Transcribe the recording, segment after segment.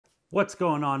What's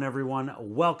going on, everyone?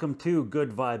 Welcome to Good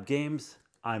Vibe Games.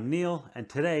 I'm Neil, and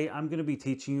today I'm going to be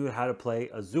teaching you how to play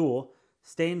Azul,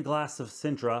 Stained Glass of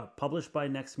Sintra, published by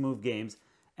Next Move Games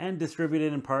and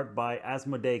distributed in part by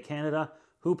Asmodee Canada,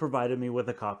 who provided me with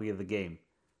a copy of the game.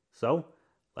 So,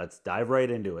 let's dive right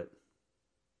into it.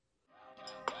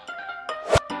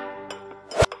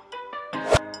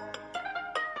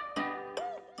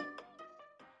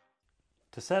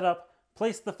 To set up,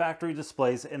 place the factory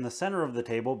displays in the center of the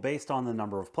table based on the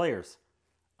number of players.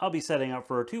 I'll be setting up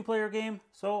for a 2-player game,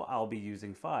 so I'll be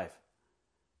using 5.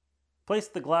 Place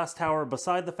the glass tower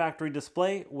beside the factory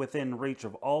display within reach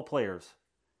of all players.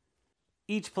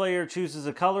 Each player chooses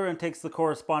a color and takes the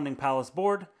corresponding palace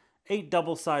board, 8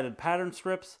 double-sided pattern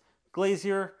strips,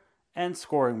 glazier, and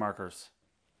scoring markers.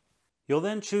 You'll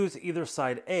then choose either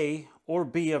side A or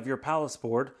B of your palace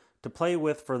board to play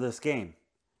with for this game.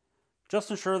 Just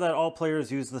ensure that all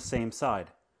players use the same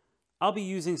side. I'll be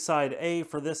using side A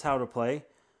for this how to play,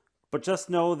 but just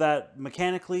know that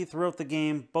mechanically throughout the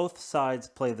game, both sides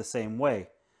play the same way.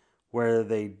 Where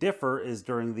they differ is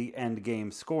during the end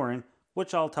game scoring,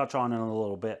 which I'll touch on in a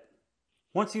little bit.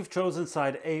 Once you've chosen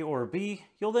side A or B,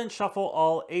 you'll then shuffle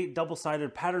all 8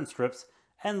 double-sided pattern strips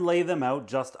and lay them out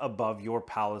just above your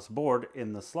palace board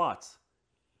in the slots.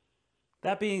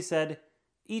 That being said,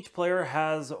 each player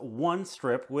has 1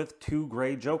 strip with 2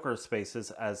 gray joker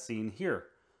spaces as seen here.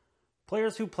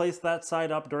 Players who place that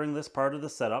side up during this part of the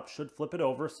setup should flip it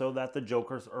over so that the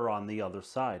jokers are on the other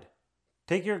side.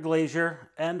 Take your glazier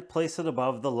and place it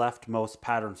above the leftmost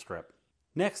pattern strip.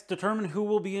 Next, determine who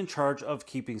will be in charge of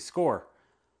keeping score.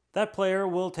 That player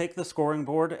will take the scoring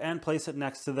board and place it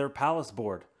next to their palace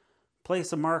board.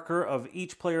 Place a marker of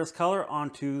each player's color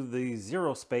onto the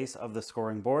 0 space of the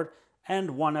scoring board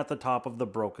and 1 at the top of the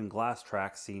broken glass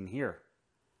track seen here.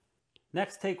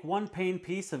 Next, take 1 pane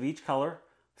piece of each color,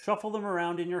 shuffle them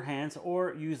around in your hands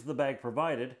or use the bag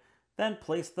provided, then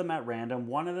place them at random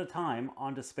 1 at a time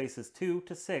onto spaces 2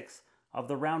 to 6 of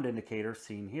the round indicator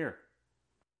seen here.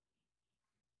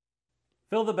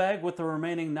 Fill the bag with the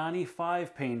remaining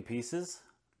 95 pane pieces,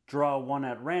 draw 1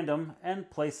 at random, and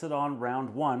place it on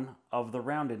round 1 of the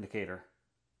round indicator.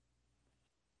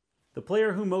 The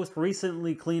player who most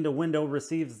recently cleaned a window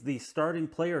receives the starting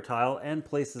player tile and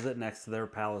places it next to their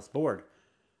palace board.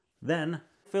 Then,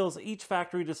 fills each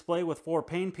factory display with 4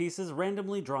 pane pieces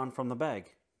randomly drawn from the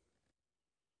bag.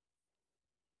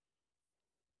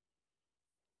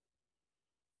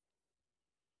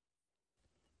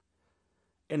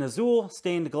 In Azul,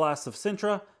 Stained Glass of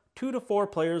Sintra, 2 to 4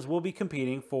 players will be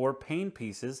competing for pane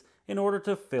pieces in order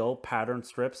to fill pattern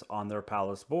strips on their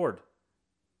palace board.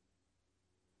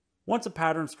 Once a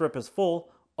pattern strip is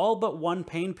full, all but 1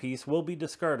 pane piece will be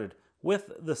discarded,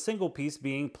 with the single piece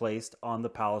being placed on the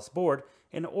palace board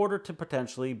in order to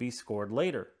potentially be scored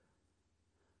later.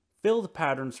 Filled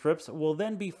pattern strips will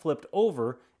then be flipped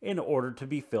over in order to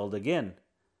be filled again.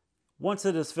 Once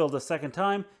it is filled a second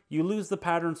time, you lose the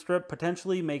pattern strip,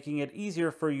 potentially making it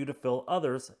easier for you to fill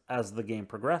others as the game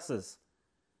progresses.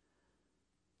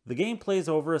 The game plays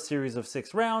over a series of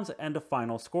 6 rounds and a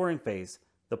final scoring phase.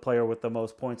 The player with the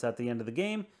most points at the end of the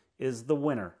game is the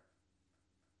winner.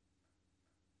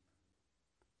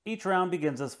 Each round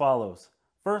begins as follows.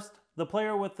 First, the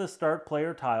player with the start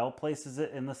player tile places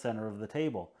it in the center of the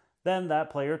table. Then that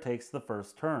player takes the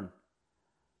first turn.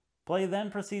 Play then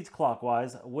proceeds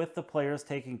clockwise, with the players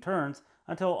taking turns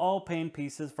until all pane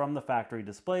pieces from the factory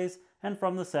displays and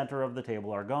from the center of the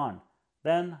table are gone.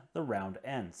 Then the round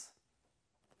ends.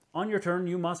 On your turn,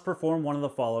 you must perform one of the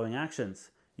following actions.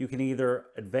 You can either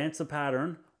advance a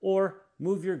pattern or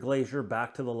move your glazier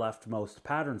back to the leftmost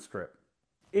pattern strip.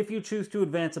 If you choose to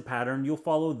advance a pattern, you'll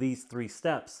follow these 3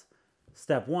 steps.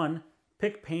 Step 1,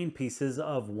 pick pane pieces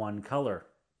of 1 color.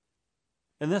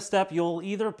 In this step, you'll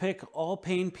either pick all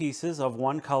pane pieces of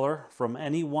 1 color from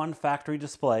any one factory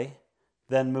display,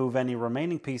 then move any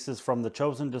remaining pieces from the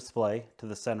chosen display to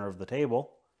the center of the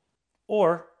table,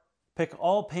 or pick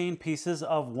all pane pieces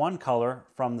of 1 color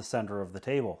from the center of the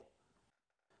table.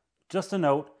 Just a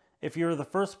note, if you're the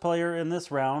first player in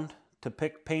this round to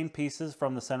pick pane pieces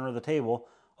from the center of the table,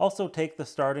 also take the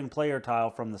starting player tile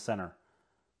from the center.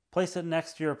 Place it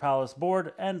next to your palace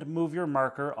board and move your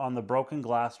marker on the broken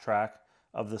glass track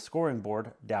of the scoring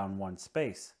board down 1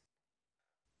 space.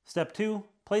 Step 2,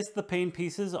 place the pane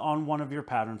pieces on one of your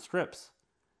pattern strips.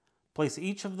 Place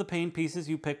each of the pane pieces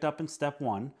you picked up in step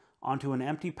 1 onto an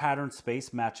empty pattern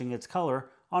space matching its color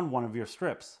on one of your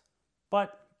strips.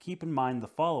 But keep in mind the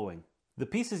following. The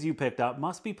pieces you picked up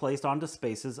must be placed onto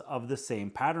spaces of the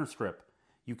same pattern strip.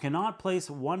 You cannot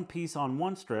place one piece on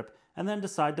one strip and then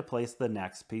decide to place the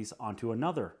next piece onto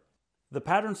another. The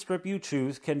pattern strip you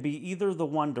choose can be either the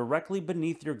one directly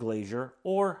beneath your glazier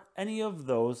or any of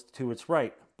those to its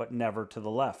right, but never to the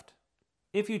left.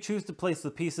 If you choose to place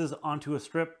the pieces onto a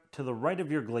strip to the right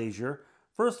of your glazier,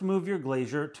 first move your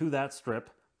glazier to that strip,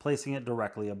 placing it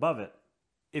directly above it.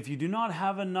 If you do not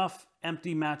have enough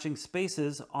empty matching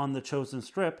spaces on the chosen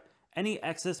strip, any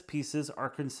excess pieces are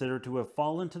considered to have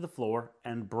fallen to the floor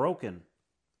and broken.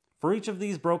 For each of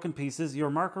these broken pieces,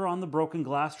 your marker on the broken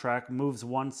glass track moves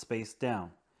one space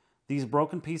down. These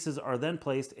broken pieces are then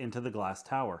placed into the glass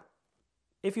tower.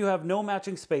 If you have no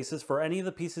matching spaces for any of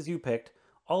the pieces you picked,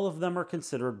 all of them are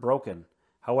considered broken.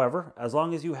 However, as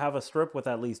long as you have a strip with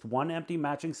at least one empty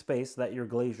matching space that your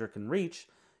glazier can reach,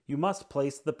 you must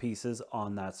place the pieces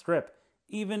on that strip,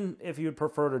 even if you'd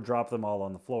prefer to drop them all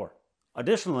on the floor.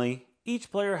 Additionally,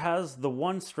 each player has the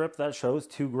one strip that shows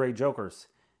 2 gray jokers.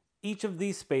 Each of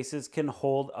these spaces can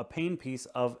hold a pane piece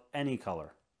of any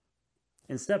color.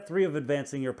 In step 3 of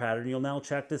advancing your pattern, you'll now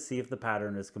check to see if the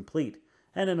pattern is complete.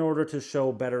 And in order to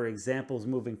show better examples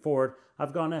moving forward,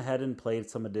 I've gone ahead and played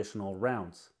some additional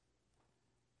rounds.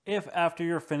 If after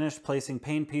you're finished placing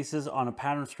pane pieces on a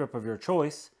pattern strip of your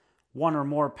choice, one or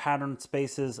more pattern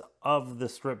spaces of the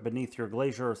strip beneath your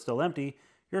glazier are still empty,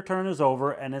 your turn is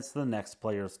over and it's the next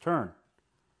player's turn.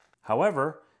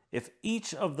 However, if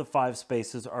each of the 5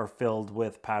 spaces are filled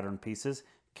with pattern pieces,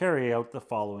 carry out the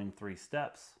following 3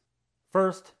 steps.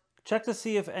 First, check to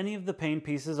see if any of the pane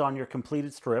pieces on your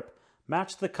completed strip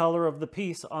match the color of the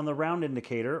piece on the round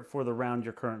indicator for the round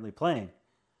you're currently playing.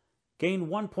 Gain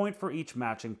 1 point for each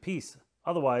matching piece,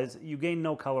 otherwise you gain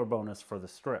no color bonus for the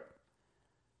strip.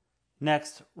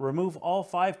 Next, remove all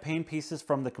 5 pane pieces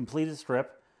from the completed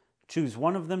strip, choose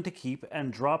one of them to keep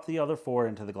and drop the other 4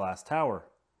 into the glass tower.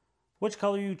 Which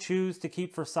color you choose to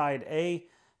keep for side A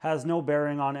has no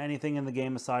bearing on anything in the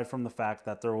game aside from the fact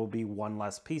that there will be one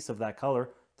less piece of that color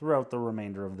throughout the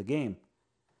remainder of the game.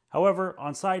 However,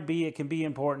 on side B it can be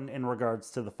important in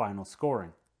regards to the final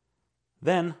scoring.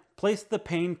 Then, place the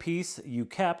pane piece you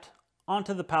kept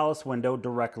onto the palace window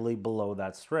directly below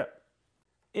that strip.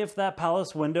 If that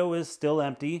palace window is still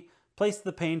empty, place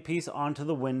the pane piece onto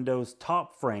the window's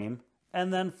top frame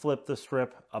and then flip the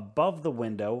strip above the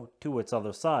window to its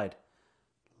other side,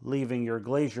 leaving your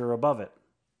glazier above it.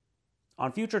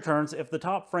 On future turns, if the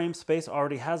top frame space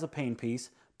already has a pane piece,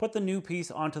 put the new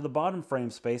piece onto the bottom frame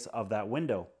space of that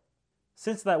window.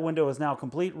 Since that window is now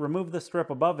complete, remove the strip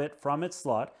above it from its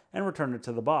slot and return it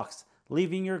to the box,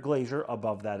 leaving your glazier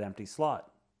above that empty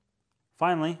slot.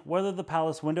 Finally, whether the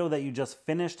palace window that you just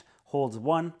finished holds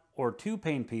 1 or 2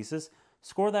 pane pieces,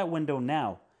 score that window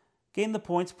now. Gain the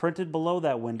points printed below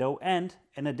that window and,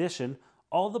 in addition,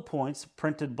 all the points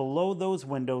printed below those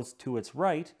windows to its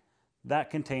right that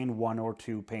contain 1 or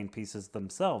 2 pane pieces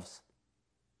themselves.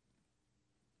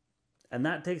 And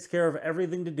that takes care of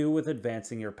everything to do with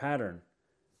advancing your pattern.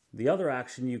 The other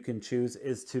action you can choose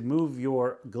is to move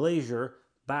your glazier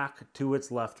back to its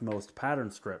leftmost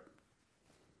pattern strip.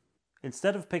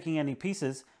 Instead of picking any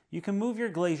pieces, you can move your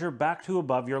glazier back to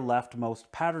above your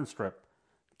leftmost pattern strip.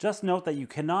 Just note that you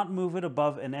cannot move it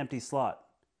above an empty slot.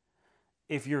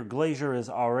 If your glazier is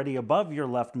already above your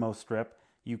leftmost strip,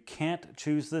 you can't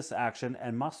choose this action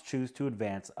and must choose to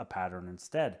advance a pattern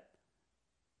instead.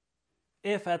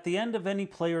 If at the end of any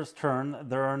player's turn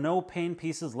there are no pane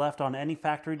pieces left on any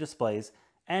factory displays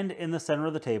and in the center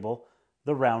of the table,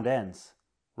 the round ends.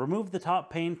 Remove the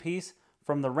top pane piece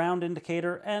from the round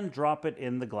indicator and drop it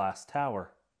in the glass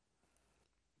tower.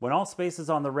 When all spaces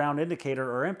on the round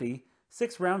indicator are empty,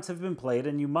 6 rounds have been played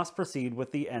and you must proceed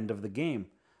with the end of the game.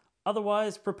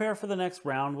 Otherwise, prepare for the next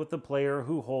round with the player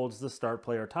who holds the start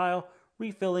player tile,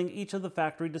 refilling each of the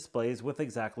factory displays with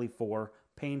exactly 4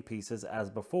 pane pieces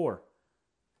as before.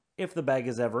 If the bag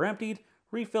is ever emptied,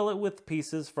 refill it with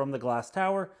pieces from the glass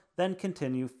tower, then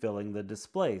continue filling the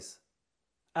displays.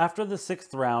 After the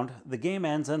 6th round, the game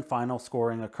ends and final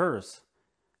scoring occurs.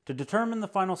 To determine the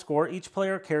final score, each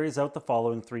player carries out the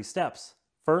following 3 steps.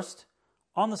 First,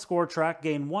 on the score track,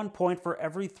 gain 1 point for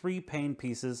every 3 pane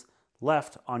pieces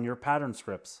left on your pattern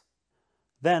strips.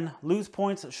 Then, lose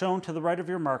points shown to the right of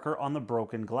your marker on the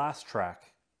broken glass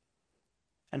track.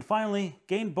 And finally,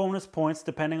 gain bonus points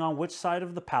depending on which side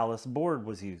of the palace board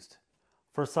was used.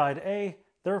 For side A,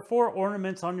 there are 4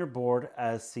 ornaments on your board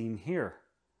as seen here.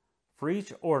 For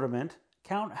each ornament,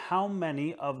 count how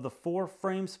many of the 4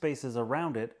 frame spaces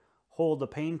around it hold a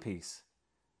pane piece.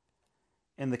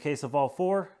 In the case of all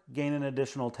 4, gain an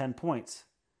additional 10 points.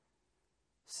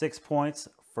 6 points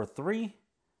for 3,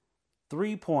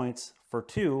 3 points for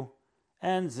 2,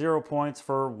 and 0 points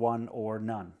for 1 or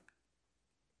none.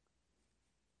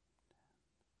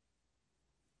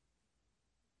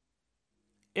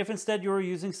 If instead you are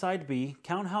using side B,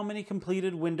 count how many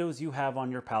completed windows you have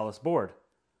on your palace board.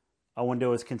 A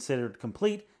window is considered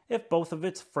complete if both of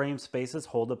its frame spaces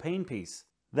hold a pane piece.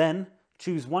 Then,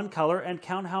 choose one color and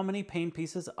count how many pane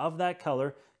pieces of that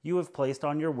color you have placed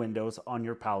on your windows on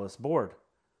your palace board.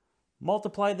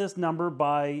 Multiply this number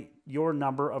by your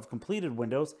number of completed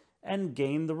windows and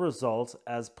gain the results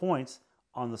as points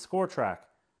on the score track.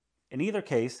 In either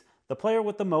case, the player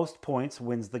with the most points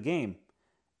wins the game.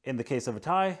 In the case of a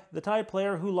tie, the tied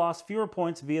player who lost fewer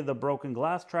points via the broken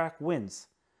glass track wins.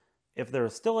 If there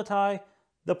is still a tie,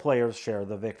 the players share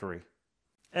the victory.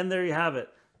 And there you have it.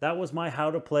 That was my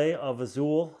how to play of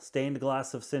Azul Stained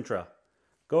Glass of Sintra.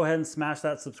 Go ahead and smash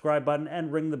that subscribe button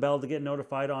and ring the bell to get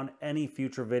notified on any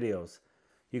future videos.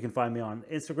 You can find me on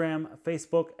Instagram,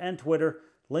 Facebook, and Twitter.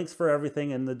 Links for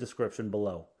everything in the description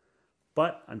below.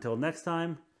 But until next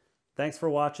time, thanks for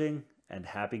watching and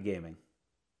happy gaming.